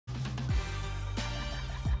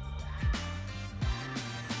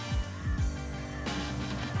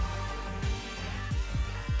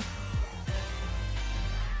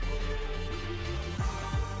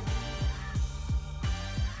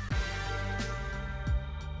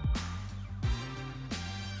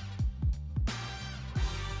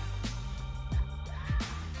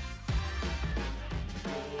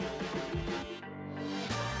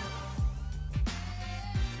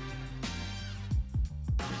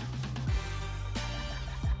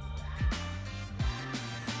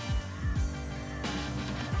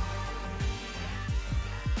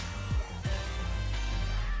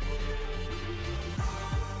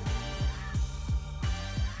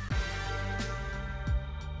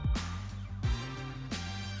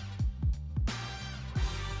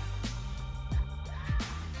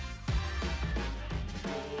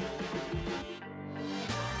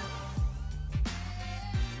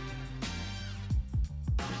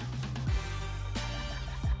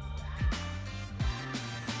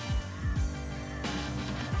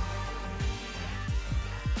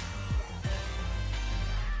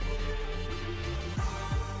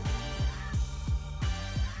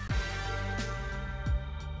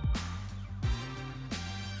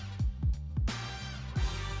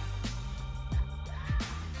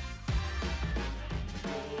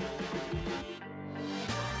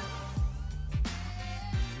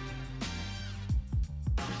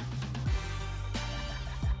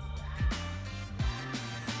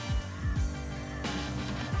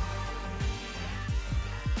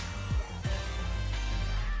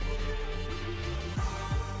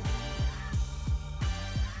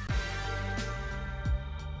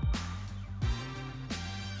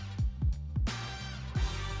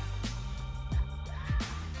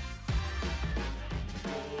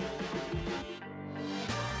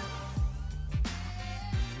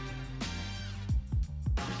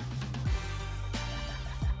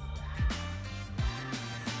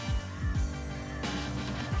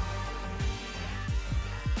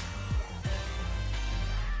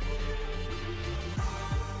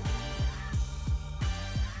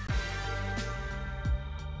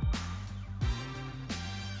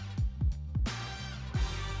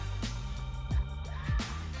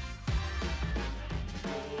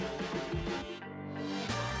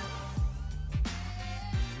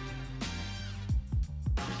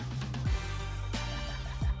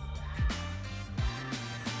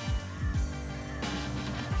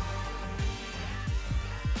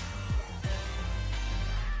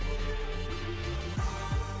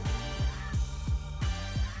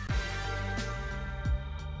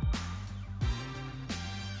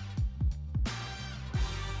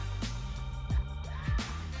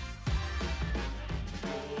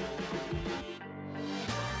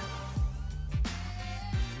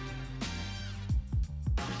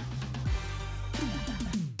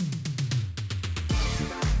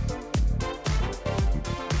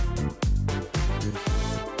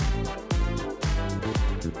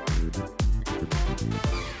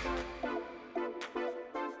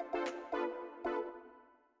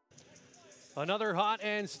Another hot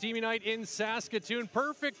and steamy night in Saskatoon.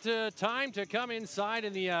 Perfect time to come inside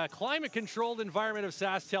in the climate-controlled environment of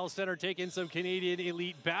SaskTel Center, take in some Canadian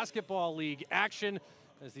Elite Basketball League action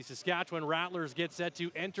as the Saskatchewan Rattlers get set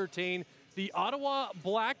to entertain the Ottawa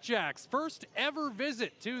Blackjacks. First ever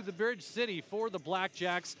visit to the Bridge City for the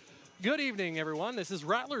Blackjacks. Good evening, everyone. This is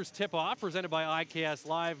Rattlers Tip-Off presented by IKS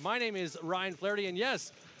Live. My name is Ryan Flaherty, and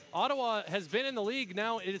yes, Ottawa has been in the league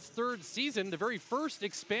now in its third season, the very first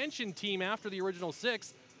expansion team after the original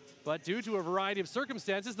six. But due to a variety of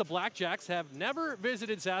circumstances, the Blackjacks have never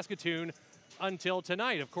visited Saskatoon until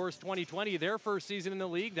tonight. Of course, 2020, their first season in the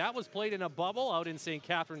league, that was played in a bubble out in St.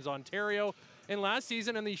 Catharines, Ontario. And last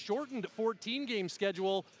season, in the shortened 14-game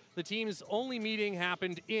schedule, the team's only meeting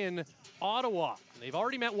happened in Ottawa. They've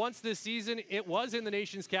already met once this season. It was in the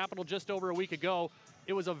nation's capital just over a week ago.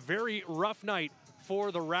 It was a very rough night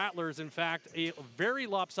for the Rattlers. In fact, a very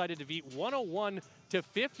lopsided defeat,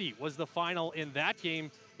 101-50 was the final in that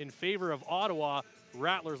game in favor of Ottawa.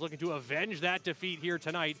 Rattlers looking to avenge that defeat here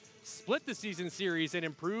tonight, split the season series, and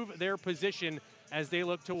improve their position as they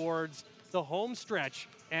look towards the home stretch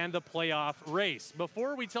and the playoff race.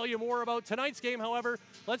 Before we tell you more about tonight's game, however,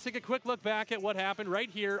 let's take a quick look back at what happened right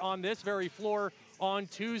here on this very floor on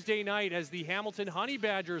Tuesday night as the Hamilton Honey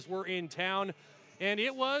Badgers were in town. And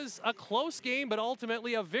it was a close game, but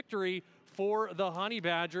ultimately a victory for the Honey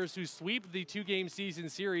Badgers, who sweep the two-game season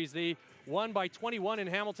series. They won by 21 in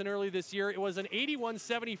Hamilton early this year. It was an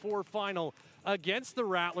 81-74 final against the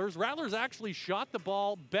Rattlers. Rattlers actually shot the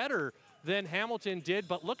ball better than Hamilton did,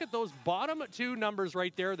 but look at those bottom two numbers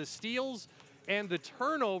right there, the steals and the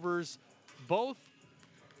turnovers, both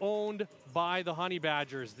owned by the Honey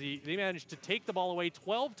Badgers. They managed to take the ball away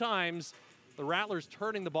 12 times. The Rattlers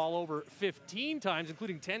turning the ball over 15 times,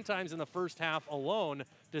 including 10 times in the first half alone.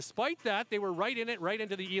 Despite that, they were right in it, right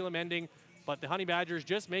into the Elam ending, but the Honey Badgers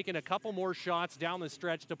just making a couple more shots down the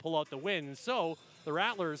stretch to pull out the win. So the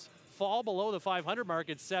Rattlers fall below the 500 mark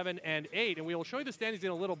at 7 and 8, and we will show you the standings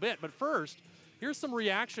in a little bit. But first, here's some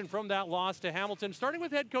reaction from that loss to Hamilton, starting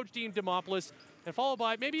with head coach Dean Demopoulos, and followed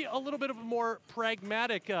by maybe a little bit of a more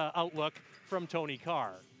pragmatic outlook from Tony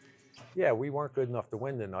Carr. Yeah, we weren't good enough to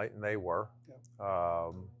win tonight, and they were.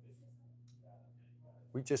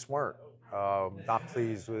 We just weren't. Not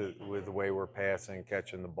pleased with the way we're passing,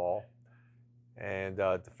 catching the ball. And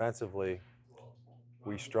defensively,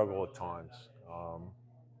 we struggle at times.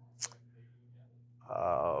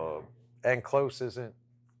 And close isn't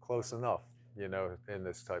close enough, you know, in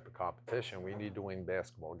this type of competition. We need to win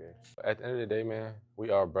basketball games. At the end of the day, man, we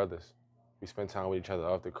are brothers. We spend time with each other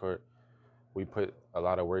off the court. We put a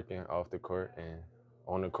lot of work in off the court, and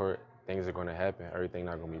on the court, things are going to happen. Everything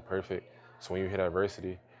not going to be perfect. So when you hit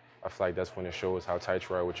adversity, I feel like that's when it shows how tight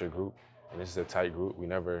you are with your group. And this is a tight group. We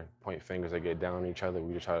never point fingers or get down on each other.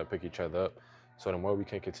 We just try to pick each other up. So the more we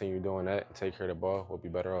can continue doing that and take care of the ball, we'll be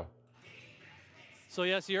better off. So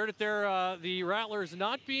yes, you heard it there, the Rattlers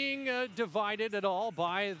not being divided at all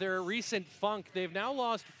by their recent funk. They've now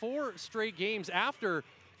lost 4 straight games after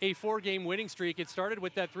a 4-game winning streak. It started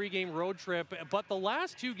with that 3-game road trip, but the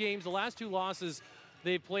last 2 games, the last 2 losses,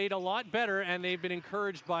 they've played a lot better, and they've been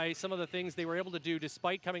encouraged by some of the things they were able to do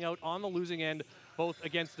despite coming out on the losing end, both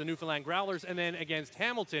against the Newfoundland Growlers and then against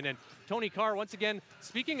Hamilton. And Tony Carr, once again,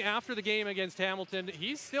 speaking after the game against Hamilton,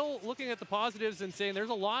 he's still looking at the positives and saying there's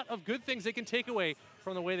a lot of good things they can take away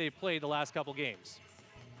from the way they played the last couple games.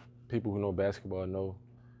 People who know basketball know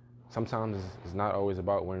sometimes it's not always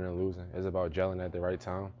about winning or losing. It's about gelling at the right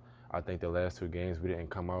time. I think the last 2 games we didn't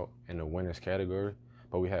come out in the winners category,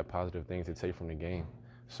 but we had positive things to take from the game.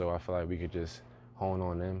 So I feel like we could just hone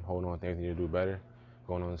on them, hold on things we need to do better,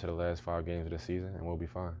 going on to the last 5 games of the season, and we'll be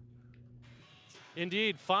fine.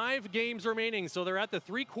 Indeed, 5 games remaining, so they're at the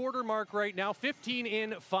 3-quarter mark right now, 15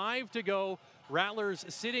 in, 5 to go. Rattlers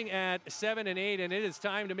sitting at 7 and 8, and it is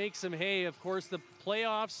time to make some hay. Of course, the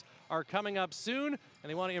playoffs are coming up soon, and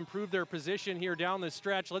they want to improve their position here down the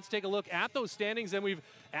stretch. Let's take a look at those standings, and we've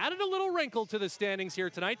added a little wrinkle to the standings here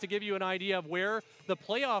tonight to give you an idea of where the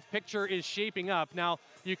playoff picture is shaping up. Now,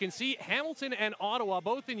 you can see Hamilton and Ottawa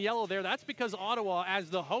both in yellow there. That's because Ottawa, as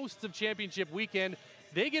the hosts of championship weekend,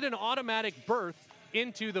 they get an automatic berth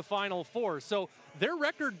into the Final Four. So their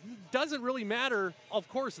record doesn't really matter. Of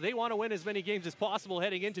course, they want to win as many games as possible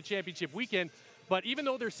heading into championship weekend, but even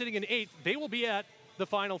though they're sitting in 8th, they will be at the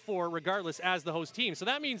Final Four regardless as the host team. So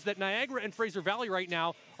that means that Niagara and Fraser Valley right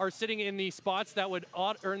now are sitting in the spots that would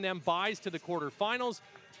earn them buys to the quarterfinals.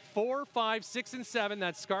 4, 5, 6, and 7,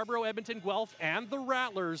 that's Scarborough, Edmonton, Guelph, and the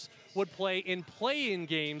Rattlers would play in play-in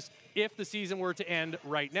games if the season were to end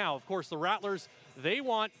right now. Of course, the Rattlers, they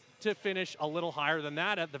want to finish a little higher than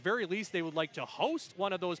that. At the very least, they would like to host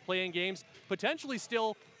one of those play-in games, potentially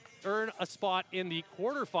still earn a spot in the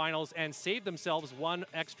quarterfinals and save themselves one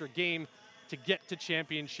extra game to get to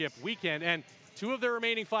championship weekend. And 2 of their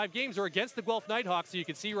remaining 5 games are against the Guelph Nighthawks, so you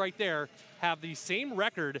can see right there, have the same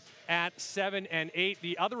record at 7-8.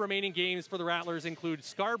 The other remaining games for the Rattlers include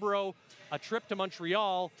Scarborough, a trip to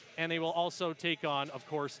Montreal, and they will also take on, of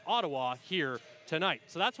course, Ottawa here tonight.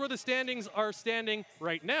 So that's where the standings are standing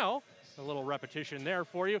right now. A little repetition there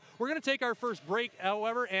for you. We're going to take our first break,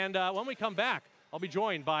 however, and when we come back, I'll be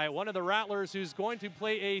joined by one of the Rattlers who's going to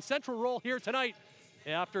play a central role here tonight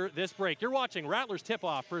after this break. You're watching Rattlers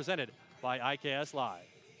Tip-Off presented by IKS Live.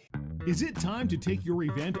 Is it time to take your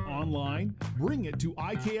event online? Bring it to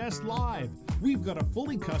IKS Live. We've got a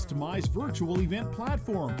fully customized virtual event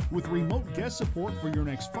platform with remote guest support for your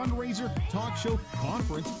next fundraiser, talk show,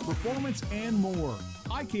 conference, performance, and more.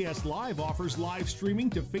 IKS Live offers live streaming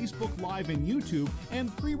to Facebook Live and YouTube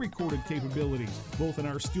and pre-recorded capabilities, both in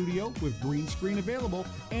our studio with green screen available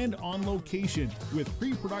and on location with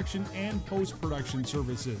pre-production and post-production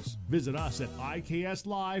services. Visit us at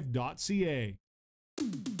ikslive.ca.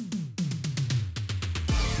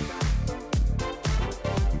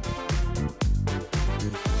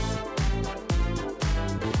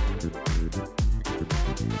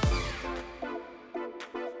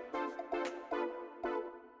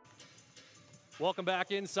 Welcome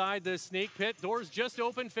back inside the Snake Pit. Doors just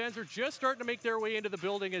open. Fans are just starting to make their way into the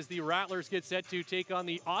building as the Rattlers get set to take on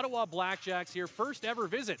the Ottawa Blackjacks here. First ever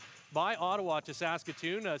visit by Ottawa to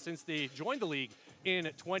Saskatoon since they joined the league in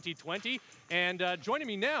 2020. And joining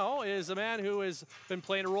me now is a man who has been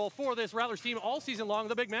playing a role for this Rattlers team all season long,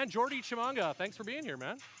 the big man, Jordy Chimanga. Thanks for being here,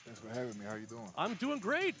 man. Thanks for having me. How you doing? I'm doing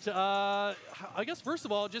great. I guess, first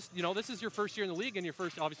of all, just, you know, this is your first year in the league and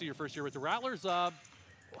obviously your first year with the Rattlers.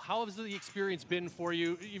 How has the experience been for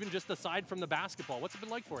you, even just aside from the basketball? What's it been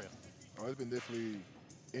like for you? Oh, it's been definitely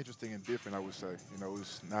interesting and different, I would say. You know,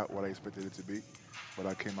 it's not what I expected it to be, but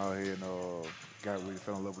I came out here and really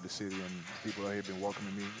fell in love with the city, and people out here have been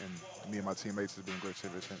welcoming me, and me and my teammates have been great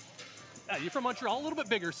ever since. Yeah, you're from Montreal, a little bit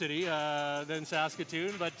bigger city than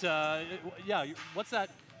Saskatoon, but yeah, what's that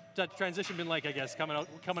transition been like, I guess, coming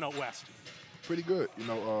out west? Pretty good. You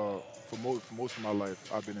know, for most of my life,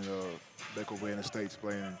 I've been back over in the States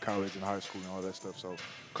playing in college and high school and all that stuff. So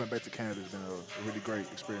coming back to Canada has been a really great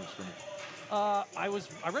experience for me. I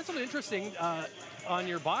read something interesting on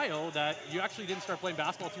your bio that you actually didn't start playing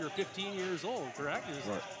basketball until you were 15 years old, correct?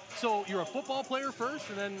 Right. So you're a football player first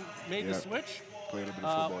and then made the switch? Played a bit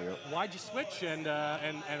of football, yeah. Why'd you switch? And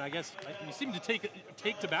I guess you seem to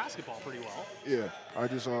take to basketball pretty well. Yeah, I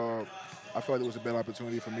felt like it was a better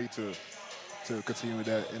opportunity for me to continue in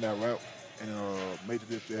that route, and made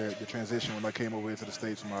the transition when I came over here to the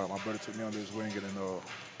States. My brother took me under his wing and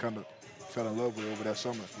kind of fell in love with it over that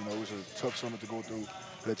summer. You know, it was a tough summer to go through.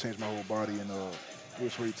 That changed my whole body, and it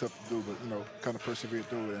was really tough to do, but, you know, kind of persevered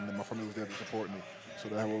through it, and my family was there to support me. So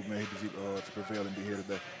that helped me to prevail and be here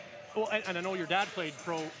today. Well, and I know your dad played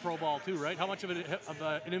pro ball too, right? How much of an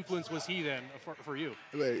influence was he then for you?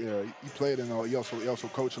 Yeah, he played, and he also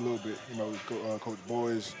coached a little bit. You know, coached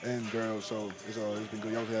boys and girls, so it's been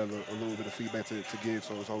good. He always had a little bit of feedback to give,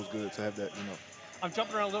 so it's always good to have that. You know. I'm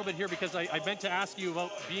jumping around a little bit here because I meant to ask you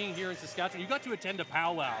about being here in Saskatchewan. You got to attend a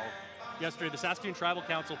powwow yesterday, the Saskatoon Tribal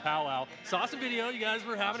Council powwow. Saw some video. You guys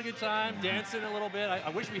were having a good time, dancing a little bit.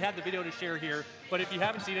 I wish we had the video to share here, but if you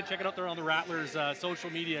haven't seen it, check it out there on the Rattlers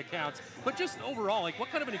social media accounts. But just overall, like,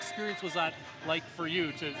 what kind of an experience was that like for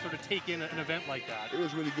you to sort of take in an event like that? It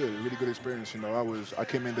was really good, a really good experience. You know, I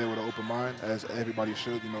came in there with an open mind, as everybody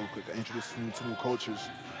should. You know, introduce me to new cultures,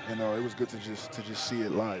 and it was good to just see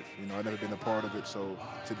it live. You know, I've never been a part of it, so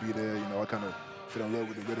to be there, you know, I kind of fell in love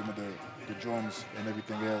with the rhythm of the drums and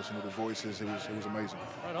everything else, you know, the voices. It was amazing.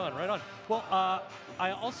 Right on. Well,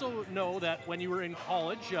 I also know that when you were in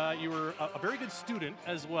college, you were a very good student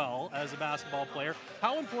as well as a basketball player.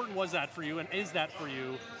 How important was that for you, and is that for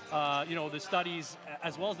you? You know, the studies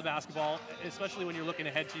as well as the basketball, especially when you're looking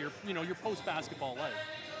ahead to your post-basketball life.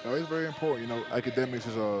 No, it's very important. You know, academics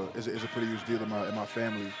is a pretty huge deal in my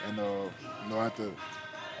family, and you know, I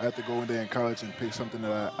had to go in there in college and pick something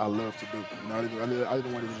that I love to do. You know, I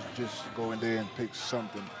didn't want to just go in there and pick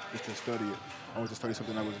something just to study it. I wanted to study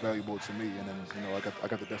something that was valuable to me, and then, you know, I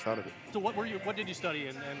got the best out of it. So what did you study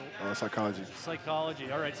in? Psychology.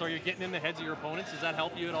 Psychology. All right. So you're getting in the heads of your opponents. Does that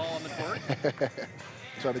help you at all on the court?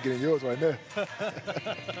 Trying to get in yours right now.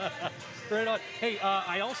 Right on. Hey,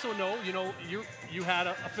 I also know, you know, you had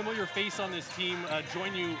a familiar face on this team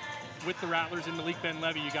join you with the Rattlers and Malik Ben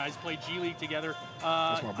Levy. You guys played G League together.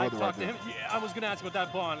 That's my brother I talked to him. Yeah, I was going to ask about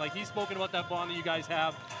that bond. Like, he's spoken about that bond that you guys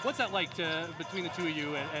have. What's that like between the two of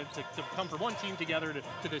you and to come from one team together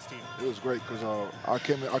to this team? It was great because I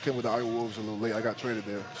came with the Iowa Wolves a little late. I got traded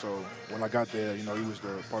there, so when I got there, he was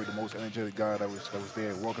probably the most energetic guy that was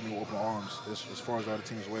there, welcoming with open arms as far as the other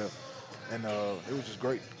team as well. And it was just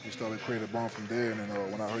great. We started creating a bond from there. And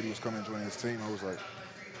then when I heard he was coming and joining his team, I was like,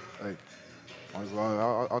 hey,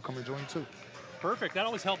 I'll come and join you too. Perfect. That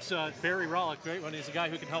always helps Barry Rollick, right? When he's a guy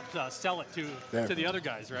who can help sell it to the other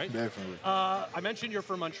guys, right? Definitely. I mentioned you're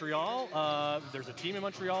from Montreal. There's a team in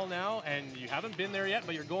Montreal now, and you haven't been there yet,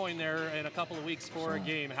 but you're going there in a couple of weeks for a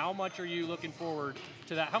game. How much are you looking forward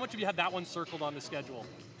to that? How much have you had that one circled on the schedule?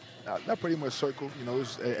 Not pretty much circled.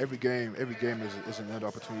 It's, every game is another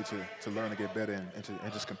opportunity to learn and get better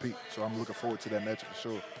and just compete. So I'm looking forward to that match for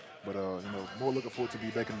sure. But more looking forward to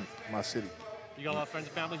be back in my city. You got a lot of friends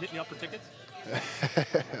and family hitting you up for tickets?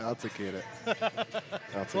 I'll take care of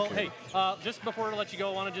that. Well, hey, just before I let you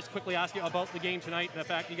go, I want to just quickly ask you about the game tonight. The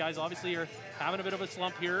fact you guys obviously are having a bit of a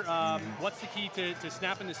slump here. What's the key to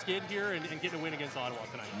snapping the skid here and getting a win against Ottawa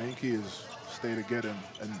tonight? Main key is stay together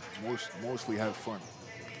and mostly have fun.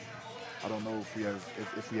 I don't know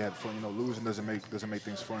if we had fun. Losing doesn't make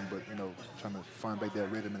things fun, but trying to find back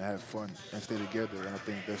that rhythm and have fun and stay together. And I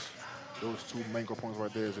think those two main components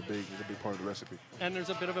right there is a big part of the recipe. And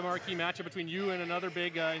there's a bit of a marquee matchup between you and another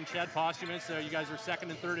big in Chad Posthumous. You guys are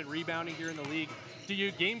second and third in rebounding here in the league. Do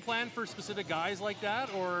you game plan for specific guys like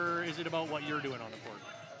that, or is it about what you're doing on the court?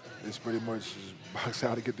 It's pretty much just box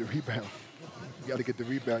out to get the rebound. You got to get the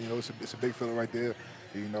rebound. It's a big fella right there.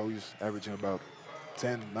 He's averaging about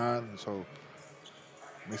 10, 9, so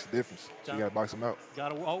it makes a difference. So you got to box him out.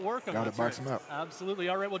 Got to outwork him. Got to box him out. Absolutely.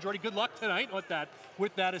 All right. Well, Jordy, good luck tonight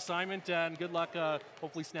with that assignment, and good luck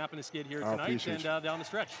hopefully snapping the skid here tonight and down the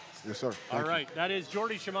stretch. Yes, sir. All right. That is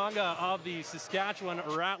Jordy Chimanga of the Saskatchewan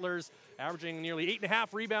Rattlers, averaging nearly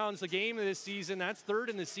 8.5 rebounds a game this season. That's third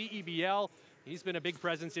in the CEBL. He's been a big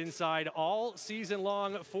presence inside all season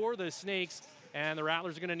long for the Snakes. And the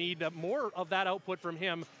Rattlers are going to need more of that output from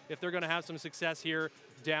him if they're going to have some success here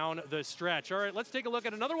down the stretch. All right, let's take a look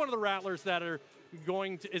at another one of the Rattlers that is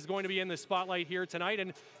going to be in the spotlight here tonight,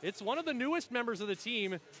 and it's one of the newest members of the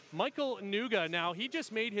team, Michael Nuga. Now, he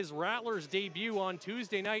just made his Rattlers debut on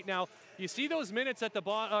Tuesday night. Now, you see those minutes at the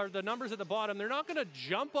bottom, or the numbers at the bottom. They're not going to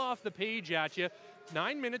jump off the page at you.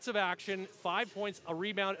 9 minutes of action, 5 points, a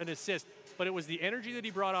rebound, an assist. But it was the energy that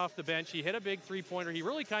he brought off the bench. He hit a big three-pointer. He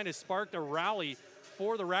really kind of sparked a rally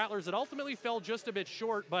for the Rattlers. It ultimately fell just a bit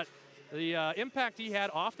short, but the impact he had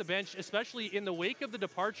off the bench, especially in the wake of the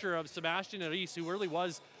departure of Sebastian Reis, who really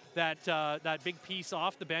was that big piece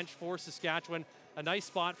off the bench for Saskatchewan, a nice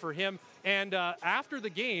spot for him. And after the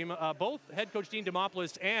game, both head coach Dean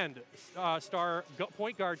Demopoulos and star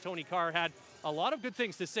point guard Tony Carr had a lot of good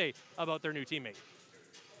things to say about their new teammate.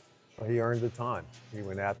 He earned the time. He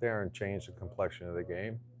went out there and changed the complexion of the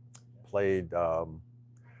game. Played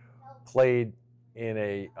in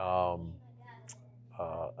a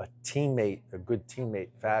good teammate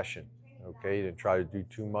fashion. Okay, he didn't try to do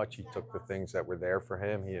too much. He took the things that were there for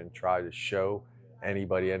him. He didn't try to show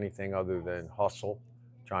anybody anything other than hustle,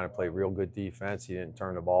 trying to play real good defense. He didn't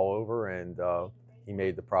turn the ball over, and he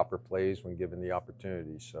made the proper plays when given the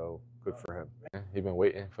opportunity. So good for him. He's been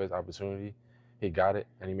waiting for his opportunity. He got it,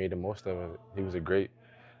 and he made the most of it. He was a great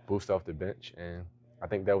boost off the bench, and I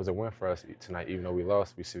think that was a win for us tonight. Even though we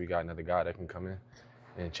lost, we see we got another guy that can come in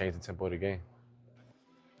and change the tempo of the game.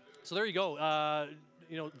 So there you go.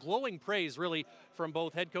 Glowing praise, really, from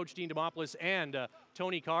both head coach Dean Demopoulos and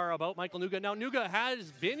Tony Carr about Michael Nuga. Now, Nuga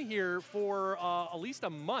has been here for at least a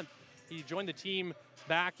month. He joined the team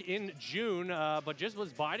back in June, but just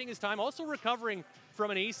was biding his time, also recovering from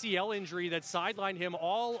an ACL injury that sidelined him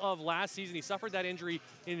all of last season. He suffered that injury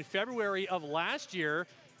in February of last year,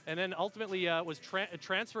 and then ultimately was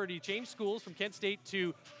transferred. He changed schools from Kent State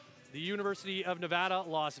to the University of Nevada,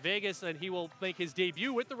 Las Vegas, and he will make his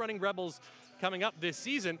debut with the Running Rebels coming up this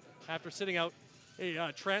season after sitting out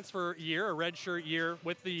a transfer year, a redshirt year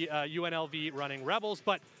with the UNLV Running Rebels.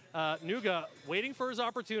 But Nuga, waiting for his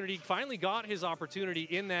opportunity, finally got his opportunity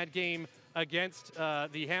in that game against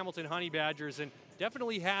the Hamilton Honey Badgers, and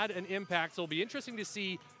definitely had an impact. So it'll be interesting to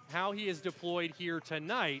see how he is deployed here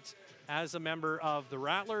tonight as a member of the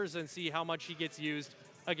Rattlers and see how much he gets used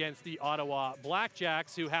against the Ottawa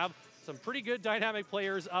Blackjacks, who have some pretty good dynamic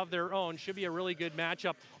players of their own. Should be a really good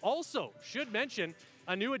matchup. Also, should mention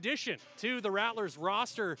a new addition to the Rattlers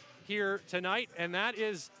roster here tonight, and that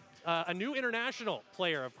is a new international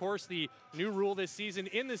player. Of course, the new rule this season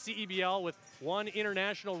in the CEBL with one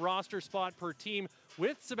international roster spot per team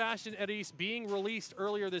with Sebastian Eris being released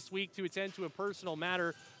earlier this week to attend to a personal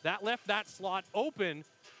matter, that left that slot open.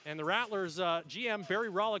 And the Rattlers GM, Barry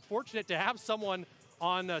Rollick, fortunate to have someone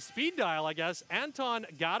on speed dial, I guess. Anton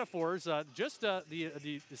Gadafors,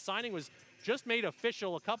 the signing was just made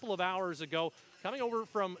official a couple of hours ago. Coming over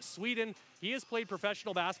from Sweden, he has played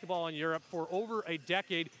professional basketball in Europe for over a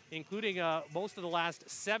decade, including most of the last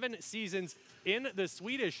 7 seasons in the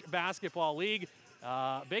Swedish Basketball League.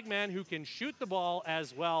 Big man who can shoot the ball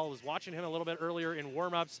as well. Was watching him a little bit earlier in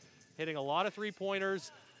warm-ups, hitting a lot of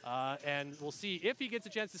three-pointers. And we'll see if he gets a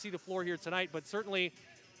chance to see the floor here tonight, but certainly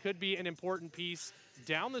could be an important piece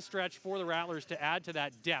down the stretch for the Rattlers to add to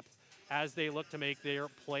that depth as they look to make their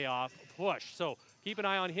playoff push. So keep an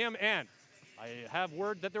eye on him, and I have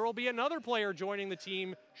word that there will be another player joining the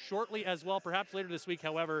team shortly as well, perhaps later this week.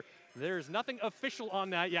 However, there's nothing official on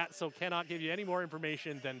that yet, so cannot give you any more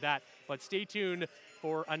information than that. But stay tuned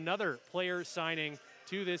for another player signing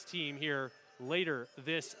to this team here later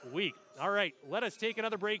this week. All right, let us take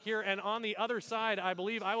another break here, and on the other side, I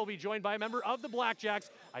believe I will be joined by a member of the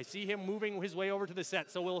Blackjacks. I see him moving his way over to the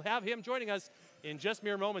set, so we'll have him joining us in just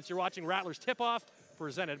mere moments. You're watching Rattlers Tip-Off,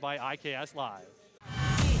 presented by IKS Live.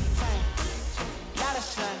 Lot of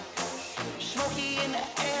sun, smoky in the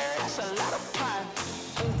air, that's a lot of pine.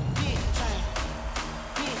 Big time,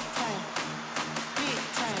 big time, big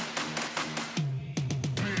time,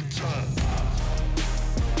 big time.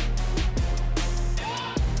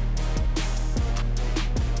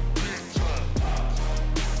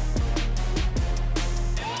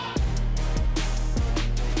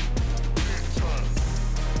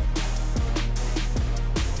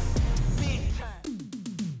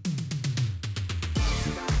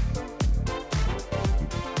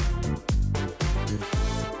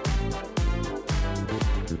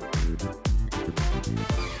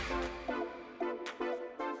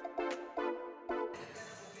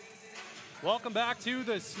 Welcome back to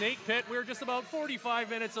the Snake Pit. We're just about 45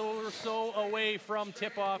 minutes or so away from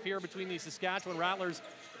tip-off here between the Saskatchewan Rattlers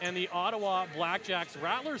and the Ottawa Blackjacks.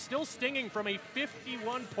 Rattlers still stinging from a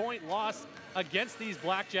 51-point loss against these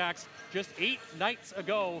Blackjacks just 8 nights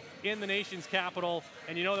ago in the nation's capital.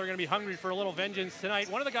 And you know they're going to be hungry for a little vengeance tonight.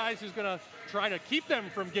 One of the guys who's going to try to keep them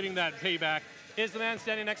from getting that payback is the man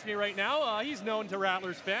standing next to me right now. He's known to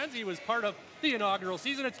Rattlers fans. He was part of the inaugural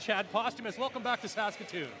season. It's Chad Posthumus. Welcome back to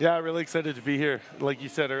Saskatoon. Yeah, really excited to be here. Like you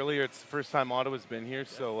said earlier, it's the first time Ottawa's been here,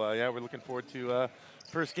 so yeah, we're looking forward to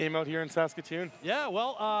first game out here in Saskatoon. Yeah,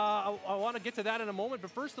 well, I want to get to that in a moment,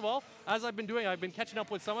 but first of all, as I've been doing, I've been catching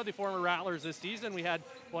up with some of the former Rattlers this season. We had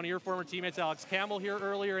one of your former teammates, Alex Campbell, here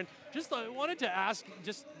earlier, and just wanted to ask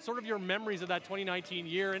just sort of your memories of that 2019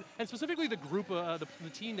 year, and specifically the group, the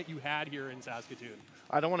team that you had here in Saskatoon.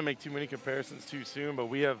 I don't want to make too many comparisons too soon, but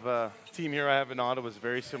we have a team here I have in Ottawa is a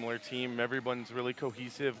very similar team. Everyone's really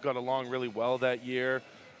cohesive, got along really well that year.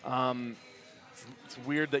 It's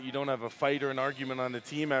weird that you don't have a fight or an argument on the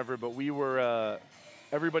team ever, but we were,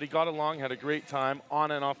 everybody got along, had a great time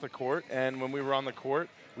on and off the court, and when we were on the court,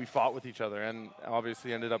 we fought with each other, and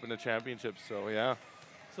obviously ended up in the championship, so yeah.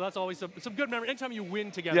 So that's always some good memory. Anytime you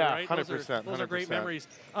win together, yeah, right? 100%. Those are great memories.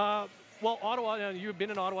 Well, Ottawa, you've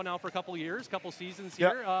been in Ottawa now for a couple of years, couple seasons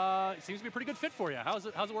here. It seems to be a pretty good fit for you. How's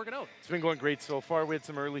it working out? It's been going great so far. We had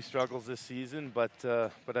some early struggles this season, but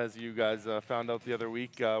as you guys found out the other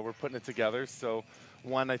week, we're putting it together. So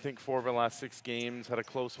won, I think, 4 of our last 6 games. Had a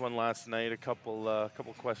close one last night. A couple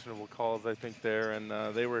questionable calls, I think, there,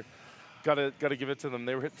 and they were. Got to give it to them.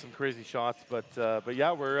 They were hitting some crazy shots, but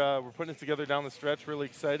yeah, we're putting it together down the stretch. Really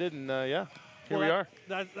excited, and yeah. Here we are.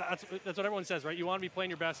 That's what everyone says, right? You want to be playing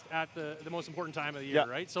your best at the most important time of the year,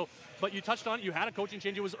 right? So, but you touched on it. You had a coaching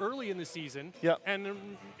change. It was early in the season. Yeah. And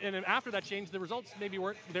then after that change, the results maybe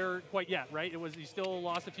weren't there quite yet, right? It was you still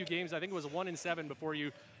lost a few games. I think it was 1-7 before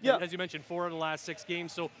you, as you mentioned, 4 of the last 6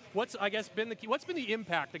 games. So what's been the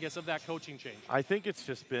impact, I guess, of that coaching change? I think it's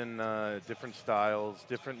just been different styles,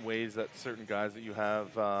 different ways that certain guys that you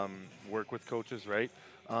have work with coaches, right?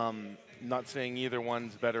 Not saying either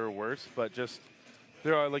one's better or worse, but just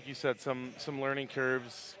there are, like you said, some learning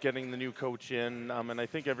curves, getting the new coach in, and I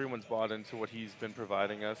think everyone's bought into what he's been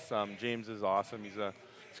providing us. James is awesome. He's a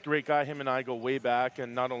great guy. Him and I go way back,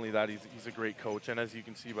 and not only that, he's a great coach. And as you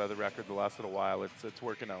can see by the record the last little while, it's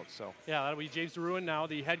working out. So yeah, that'll be James DeRuin now,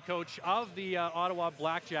 the head coach of the Ottawa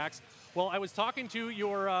Blackjacks. Well, I was talking to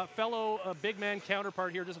your fellow big man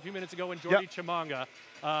counterpart here just a few minutes ago in Jordy Chimanga.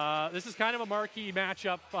 This is kind of a marquee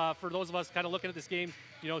matchup for those of us kind of looking at this game.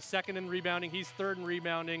 You know, second in rebounding, he's third in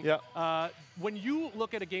rebounding. Yeah. When you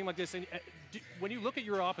look at a game like this, and when you look at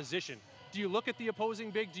your opposition, do you look at the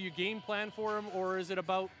opposing big? Do you game plan for him, or is it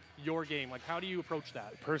about your game? Like, how do you approach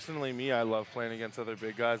that? Personally, me, I love playing against other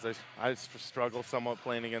big guys. I struggle somewhat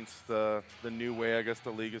playing against the new way, I guess,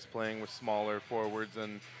 the league is playing with smaller forwards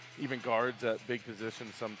and even guards at big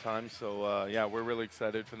positions sometimes. So, yeah, we're really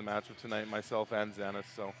excited for the matchup tonight, myself and Zanis.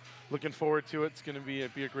 So looking forward to it. It's going to be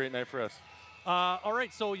a great night for us. All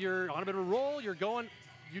right, so you're on a bit of a roll. You're going.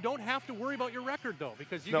 You don't have to worry about your record, though,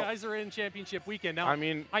 because you guys are in championship weekend. Now, I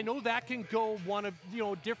mean, I know that can go one of,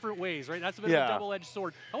 different ways, right? That's a bit of a double-edged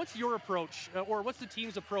sword. What's your approach, or what's the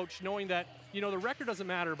team's approach, knowing that, the record doesn't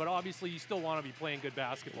matter, but obviously you still want to be playing good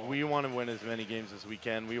basketball? We want to win as many games as we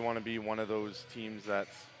can. We want to be one of those teams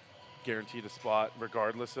that's guaranteed a spot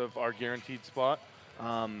regardless of our guaranteed spot.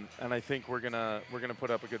 And I think we're gonna put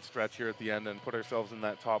up a good stretch here at the end and put ourselves in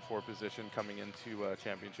that top 4 position coming into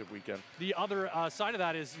championship weekend. The other side of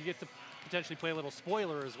that is you get to potentially play a little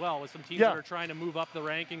spoiler as well with some teams that are trying to move up the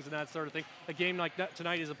rankings and that sort of thing. A game like that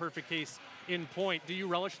tonight is a perfect case in point. Do you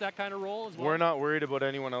relish that kind of role as well? We're not worried about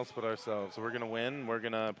anyone else but ourselves. We're going to win. We're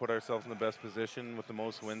going to put ourselves in the best position with the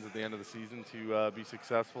most wins at the end of the season to be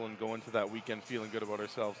successful and go into that weekend feeling good about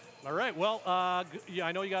ourselves. All right. Well, yeah,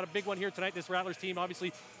 I know you got a big one here tonight. This Rattlers team,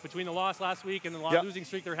 obviously, between the loss last week and the losing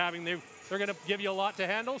streak they're having, they're going to give you a lot to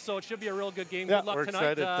handle, so it should be a real good game. Good luck we're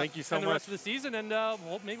tonight. Excited. Thank you so and much. the rest of the season, and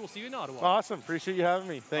maybe we'll see you in Ottawa. Awesome. Appreciate you having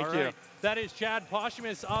me. Thank you. Right. That is Chad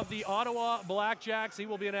Posthumous of the Ottawa Blackjacks. He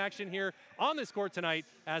will be in action here on this court tonight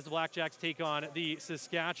as the Blackjacks take on the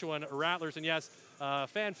Saskatchewan Rattlers. And yes,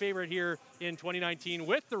 fan favorite here in 2019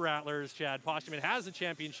 with the Rattlers. Chad Posthumous has a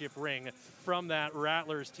championship ring from that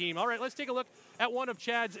Rattlers team. All right, let's take a look at one of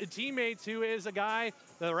Chad's teammates, who is a guy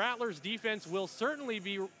the Rattlers defense will certainly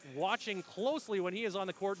be watching closely when he is on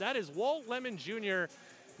the court. That is Walt Lemon Jr.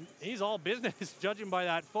 He's all business, judging by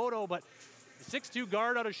that photo, but 6'2"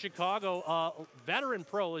 guard out of Chicago, veteran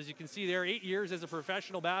pro, as you can see there, 8 years as a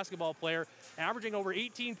professional basketball player, averaging over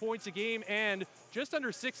 18 points a game and just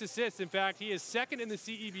under 6 assists. In fact, he is second in the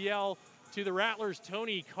CEBL to the Rattlers'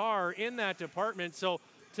 Tony Carr in that department. So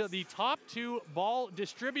to the top 2 ball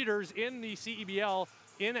distributors in the CEBL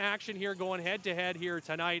in action here, going head-to-head here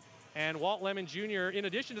tonight. And Walt Lemon Jr., in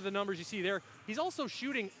addition to the numbers you see there, he's also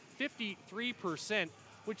shooting 53%,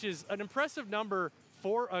 which is an impressive number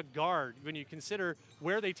for a guard when you consider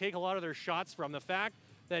where they take a lot of their shots from. The fact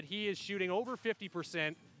that he is shooting over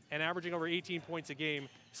 50% and averaging over 18 points a game,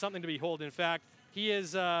 something to behold. In fact, he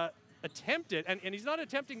is attempted, and he's not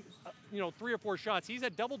attempting 3 or 4 shots. He's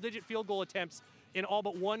had double-digit field goal attempts in all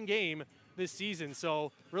but 1 game this season.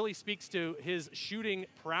 So really speaks to his shooting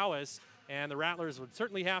prowess, and the Rattlers would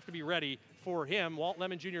certainly have to be ready for him. Walt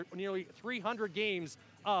Lemon Jr., nearly 300 games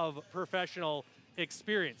of professional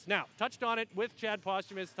experience. Now, touched on it with Chad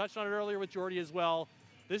Posthumous, touched on it earlier with Jordy as well.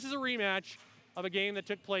 This is a rematch of a game that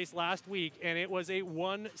took place last week, and it was a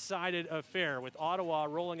one-sided affair with Ottawa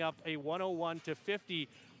rolling up a 101-50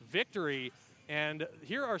 victory. And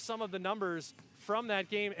here are some of the numbers from that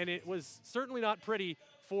game, and it was certainly not pretty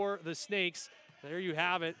for the Snakes. There you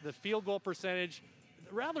have it, the field goal percentage.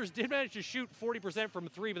 The Rattlers did manage to shoot 40% from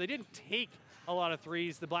 3, but they didn't take a lot of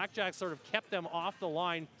threes. The Blackjacks sort of kept them off the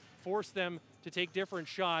line, forced them to take different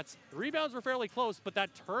shots. The rebounds were fairly close, but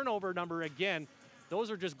that turnover number, again,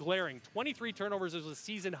 those are just glaring. 23 turnovers was a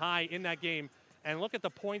season high in that game. And look at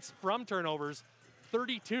the points from turnovers,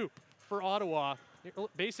 32 for Ottawa.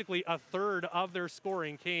 Basically a third of their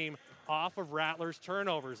scoring came off of Rattlers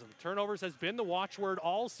turnovers. And turnovers has been the watchword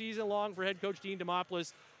all season long for head coach Dean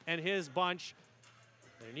Demopoulos and his bunch.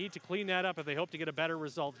 They need to clean that up if they hope to get a better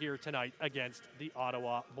result here tonight against the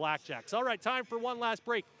Ottawa Blackjacks. All right, time for one last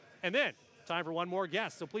break, and then time for one more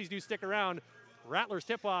guest. So please do stick around. Rattlers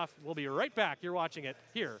tip-off. We'll be right back. You're watching it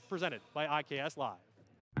here, presented by IKS Live.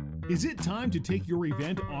 Is it time to take your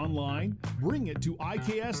event online? Bring it to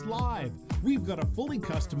IKS Live. We've got a fully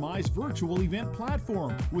customized virtual event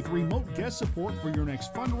platform with remote guest support for your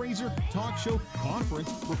next fundraiser, talk show,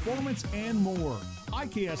 conference, performance, and more.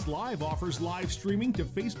 IKS Live offers live streaming to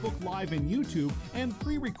Facebook Live and YouTube and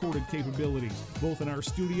pre-recorded capabilities, both in our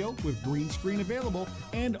studio with green screen available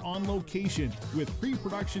and on location with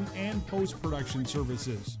pre-production and post-production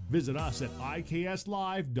services. Visit us at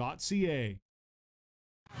ikslive.ca.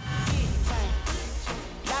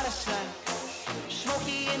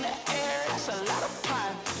 Smoky in the air, that's a lot of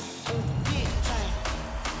pine. Big time,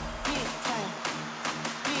 big time,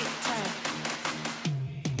 big time,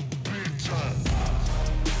 big time.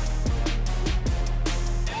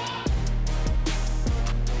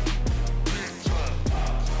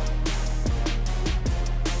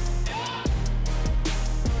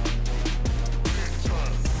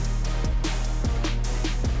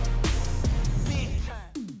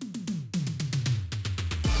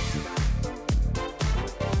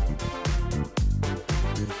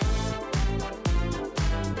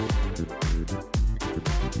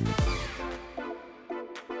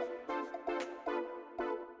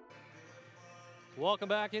 Welcome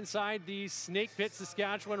back inside the Snake Pit.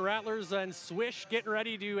 Saskatchewan Rattlers and Swish getting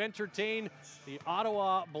ready to entertain the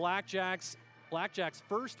Ottawa Blackjacks. Blackjacks'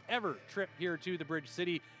 first ever trip here to the Bridge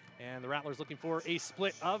City. And the Rattlers looking for a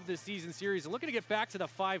split of the season series and looking to get back to the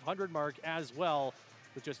 500 mark as well,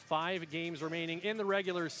 with just 5 games remaining in the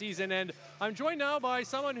regular season. And I'm joined now by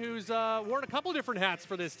someone who's worn a couple different hats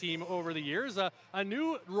for this team over the years. A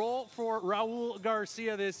new role for Raul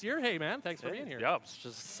Garcia this year. Hey, man, thanks for being here. Yeah, I'm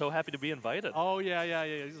just so happy to be invited. Oh, yeah.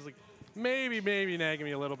 He's just like, maybe nagging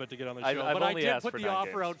me a little bit to get on the show. I've but I only did asked put for the 9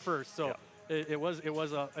 offer games. out first, so it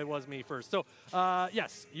was me first. So,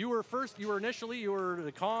 yes, you were first. You were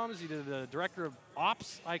the comms. You did the director of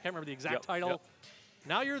ops. I can't remember the exact title. Yep.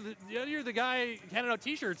 Now you're the guy handing out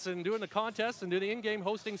T-shirts and doing the contests and doing the in-game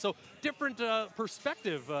hosting. So different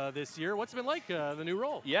perspective this year. What's it been like, the new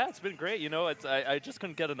role? Yeah, it's been great. You know, I just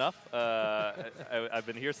couldn't get enough. I've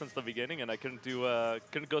been here since the beginning, and I couldn't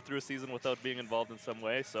go through a season without being involved in some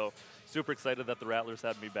way. So super excited that the Rattlers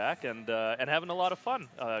had me back, and having a lot of fun.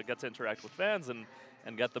 Got to interact with fans and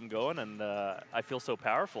get them going, and I feel so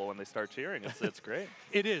powerful when they start cheering. It's great.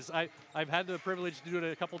 It is. I've had the privilege to do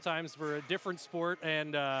it a couple times for a different sport,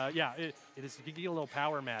 and it is. You get a little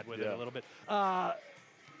power mad with it a little bit. You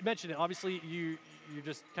mentioned it. Obviously, you're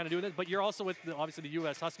just kind of doing this, but you're also with obviously the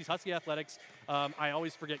U.S. Huskies, Husky Athletics. I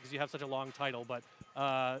always forget because you have such a long title, but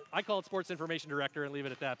I call it Sports Information Director and leave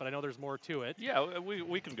it at that. But I know there's more to it. Yeah,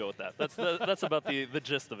 we can go with that. That's about the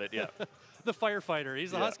gist of it. Yeah. The firefighter. He's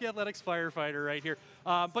the Husky Athletics firefighter right here.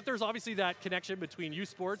 But there's obviously that connection between U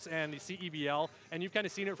Sports and the CEBL, and you've kind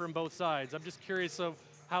of seen it from both sides. I'm just curious of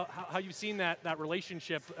how you've seen that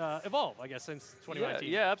relationship evolve, I guess, since 2019.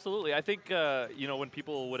 Yeah, absolutely. I think, when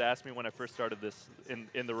people would ask me when I first started this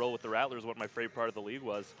in the role with the Rattlers what my favorite part of the league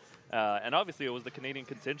was, and obviously it was the Canadian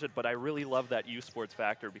contingent, but I really love that U Sports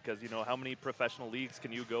factor because, how many professional leagues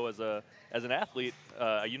can you go as an athlete,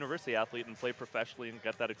 a university athlete, and play professionally and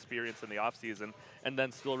get that experience in the off season and then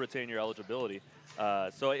still retain your eligibility.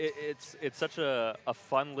 So it's such a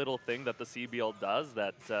fun little thing that the CBL does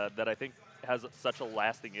that I think has such a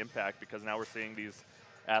lasting impact, because now we're seeing these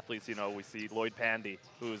athletes, we see Lloyd Pandy,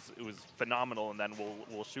 who's phenomenal, and then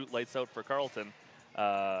we'll shoot lights out for Carleton,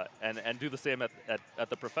 and do the same at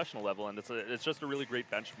the professional level, and it's just a really great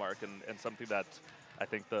benchmark and something that I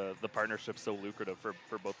think the partnership's so lucrative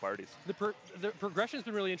for both parties. The progression's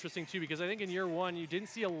been really interesting too, because I think in year one you didn't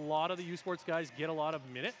see a lot of the U Sports guys get a lot of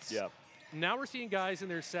minutes. Yeah. Now we're seeing guys in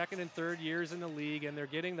their second and third years in the league, and they're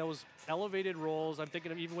getting those elevated roles. I'm thinking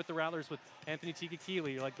of even with the Rattlers with Anthony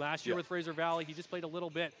Tikakili. Like last year with Fraser Valley, he just played a little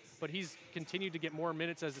bit, but he's continued to get more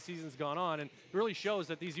minutes as the season's gone on, and it really shows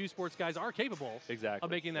that these U Sports guys are capable of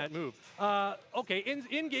making that move. Okay,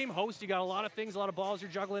 in-game host, you got a lot of things, a lot of balls you're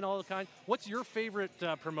juggling, all the kind. What's your favorite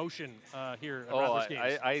promotion here at Rattlers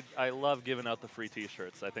games? I love giving out the free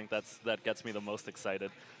T-shirts. I think that gets me the most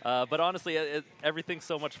excited. But honestly, everything's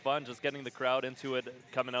so much fun, just getting the crowd into it,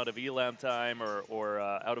 coming out of ELAM time or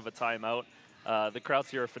out of a timeout. The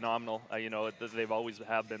crowds here are phenomenal. They've always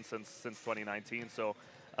have been since 2019. So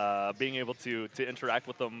being able to interact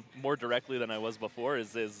with them more directly than I was before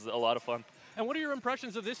is a lot of fun. And what are your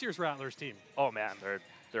impressions of this year's Rattlers team? Oh man,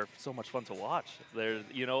 they're so much fun to watch.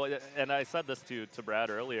 And I said this to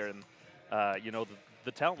Brad earlier, and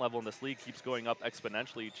the talent level in this league keeps going up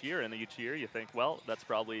exponentially each year, and each year you think, well, that's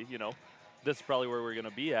probably this is probably where we're going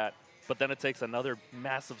to be at. But then it takes another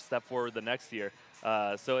massive step forward the next year.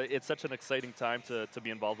 So it's such an exciting time to be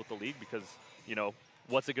involved with the league, because,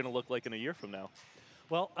 what's it going to look like in a year from now?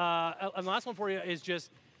 Well, and the last one for you is just,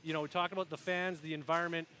 talking about the fans, the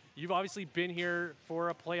environment. You've obviously been here for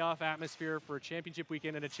a playoff atmosphere, for a championship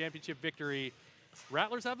weekend and a championship victory.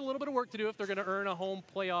 Rattlers have a little bit of work to do if they're going to earn a home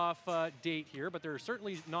playoff date here, but they're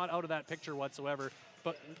certainly not out of that picture whatsoever.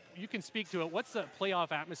 But you can speak to it. What's the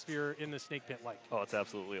playoff atmosphere in the Snake Pit like? Oh, it's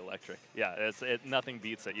absolutely electric. Yeah, nothing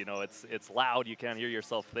beats it. It's loud. You can't hear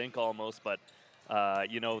yourself think almost, but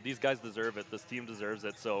these guys deserve it. This team deserves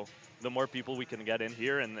it. So the more people we can get in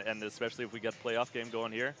here, and especially if we get playoff game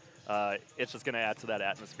going here, it's just going to add to that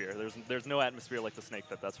atmosphere. There's no atmosphere like the Snake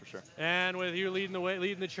Pit, that's for sure. And with you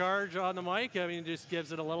leading the charge on the mic, I mean, it just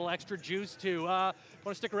gives it a little extra juice too.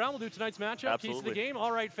 Want to stick around? We'll do tonight's matchup. Absolutely. Keys to the game.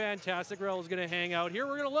 All right, fantastic. Raul is going to hang out here.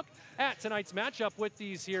 We're going to look at tonight's matchup with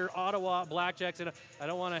these here Ottawa Blackjacks. And I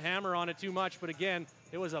don't want to hammer on it too much, but again,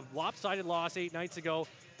 it was a lopsided loss 8 nights ago.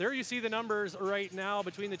 There you see the numbers right now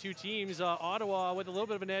between the two teams. Ottawa with a little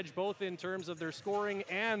bit of an edge, both in terms of their scoring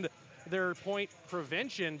and their point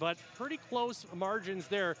prevention, but pretty close margins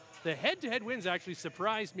there. The head-to-head wins actually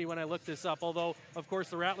surprised me when I looked this up, although, of course,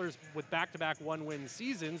 the Rattlers with back-to-back one-win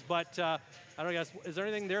seasons. But I don't guess, is there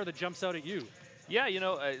anything there that jumps out at you? Yeah,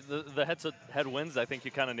 the head-to-head wins, I think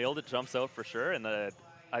you kind of nailed it, jumps out for sure. And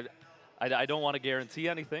I don't want to guarantee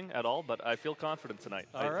anything at all, but I feel confident tonight.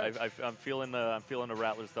 All right. I'm feeling a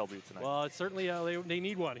Rattlers W tonight. Well, it's certainly they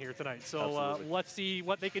need one here tonight. So let's see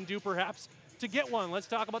what they can do perhaps to get one. Let's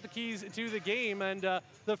talk about the keys to the game. And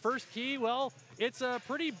the first key, well, it's a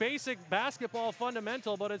pretty basic basketball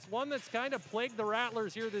fundamental, but it's one that's kind of plagued the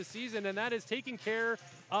Rattlers here this season, and that is taking care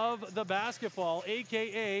of the basketball,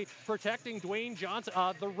 a.k.a. protecting Dwayne Johnson,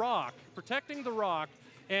 the Rock, protecting the Rock.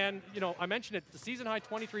 And, I mentioned it, the season-high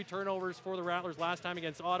 23 turnovers for the Rattlers last time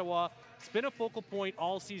against Ottawa. It's been a focal point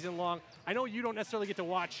all season long. I know you don't necessarily get to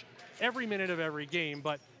watch every minute of every game,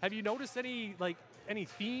 but have you noticed any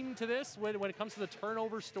theme to this when it comes to the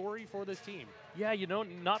turnover story for this team? Yeah,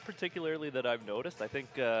 not particularly that I've noticed. I think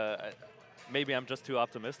maybe I'm just too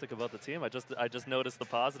optimistic about the team. I just noticed the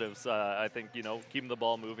positives. I think keeping the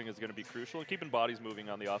ball moving is going to be crucial, and keeping bodies moving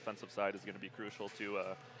on the offensive side is going to be crucial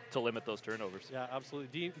to limit those turnovers. Yeah,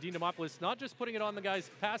 absolutely. Dean Demopoulos not just putting it on the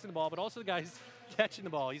guys passing the ball, but also the guys catching the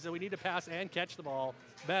ball. He said we need to pass and catch the ball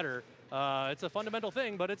better. It's a fundamental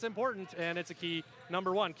thing, but it's important, and it's a key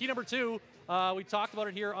number one. Key number two, we talked about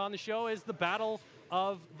it here on the show, is the battle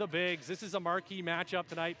of the bigs. This is a marquee matchup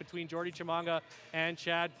tonight between Jordy Chimanga and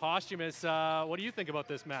Chad Posthumus. What do you think about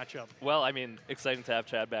this matchup? Well, I mean, exciting to have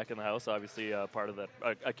Chad back in the house. Obviously, part of that,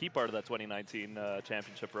 a key part of that 2019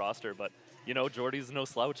 championship roster. But Jordy's no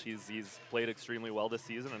slouch. He's played extremely well this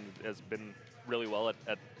season and has been really well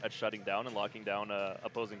at shutting down and locking down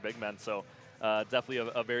opposing big men. So definitely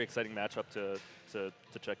a very exciting matchup to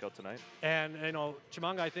check out tonight. And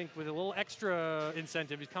Chimanga, I think, with a little extra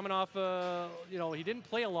incentive, he's coming off. He didn't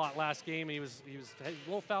play a lot last game. He had a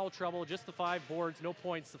little foul trouble, just the 5 boards, no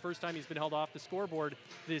points. The first time he's been held off the scoreboard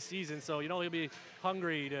this season. So he'll be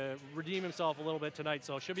hungry to redeem himself a little bit tonight.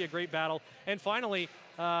 So it should be a great battle. And finally,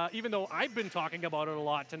 even though I've been talking about it a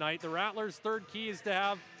lot tonight, the Rattlers' third key is to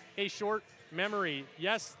have a short memory.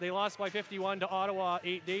 Yes, they lost by 51 to Ottawa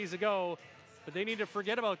 8 days ago, but they need to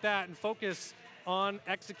forget about that and focus on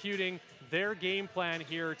executing their game plan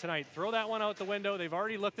here tonight. Throw that one out the window. They've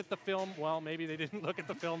already looked at the film. Well, maybe they didn't look at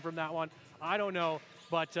the film from that one. I don't know.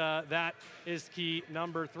 But that is key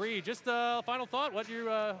number 3. Just a final thought. What you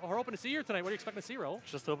are hoping to see here tonight? What are you expecting to see, Raul?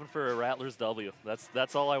 Just hoping for a Rattlers W.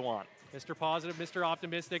 That's all I want. Mr. Positive, Mr.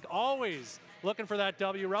 Optimistic, always looking for that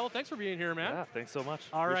W. Raul, thanks for being here, man. Yeah, thanks so much.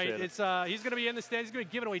 All right, he's going to be in the stands. He's going to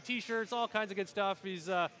be giving away T-shirts, all kinds of good stuff. He's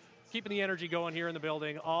keeping the energy going here in the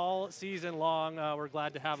building all season long. We're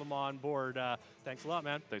glad to have him on board. Thanks a lot,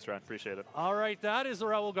 man. Thanks, Ryan. Appreciate it. All right, that is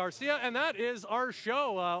Raul Garcia, and that is our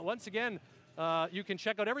show. Once again, you can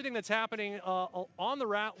check out everything that's happening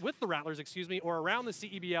with the Rattlers, or around the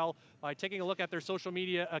CEBL by taking a look at their social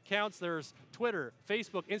media accounts. There's Twitter,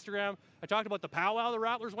 Facebook, Instagram. I talked about the powwow the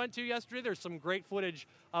Rattlers went to yesterday. There's some great footage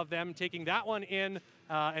of them taking that one in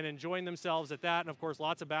and enjoying themselves at that. And, of course,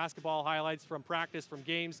 lots of basketball highlights from practice, from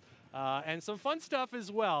games, and some fun stuff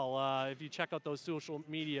as well if you check out those social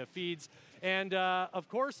media feeds. And, of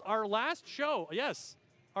course, our last show, yes,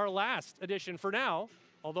 our last edition for now,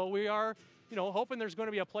 although we are hoping there's going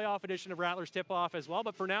to be a playoff edition of Rattlers Tip-Off as well.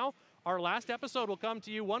 But for now, our last episode will come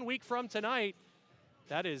to you 1 week from tonight.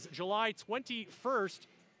 That is July 21st,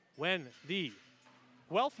 when the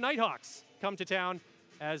Guelph Nighthawks come to town,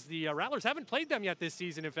 as the Rattlers haven't played them yet this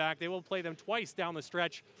season. In fact, they will play them twice down the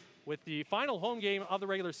stretch, with the final home game of the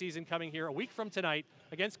regular season coming here a week from tonight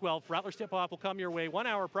against Guelph. Rattlers Tip-Off will come your way 1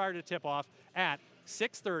 hour prior to tip-off at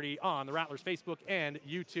 6:30 on the Rattlers Facebook and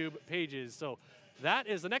YouTube pages. So that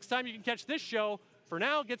is the next time you can catch this show. For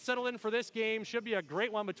now, get settled in for this game. Should be a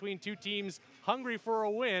great one between two teams hungry for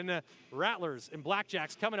a win. Rattlers and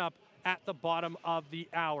Blackjacks coming up at the bottom of the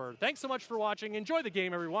hour. Thanks so much for watching. Enjoy the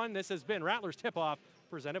game, everyone. This has been Rattlers Tip-Off,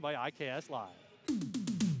 presented by IKS Live.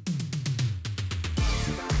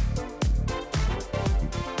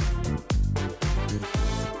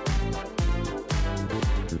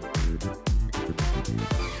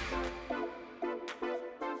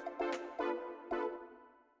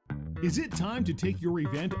 Is it time to take your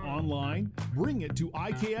event online? Bring it to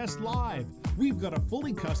IKS Live. We've got a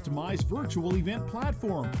fully customized virtual event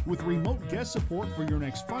platform with remote guest support for your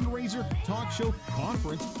next fundraiser, talk show,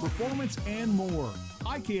 conference, performance, and more.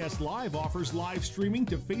 IKS Live offers live streaming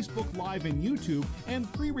to Facebook Live and YouTube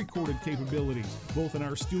and pre-recorded capabilities, both in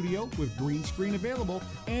our studio with green screen available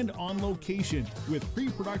and on location with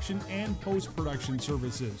pre-production and post-production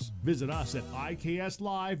services. Visit us at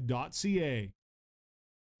ikslive.ca.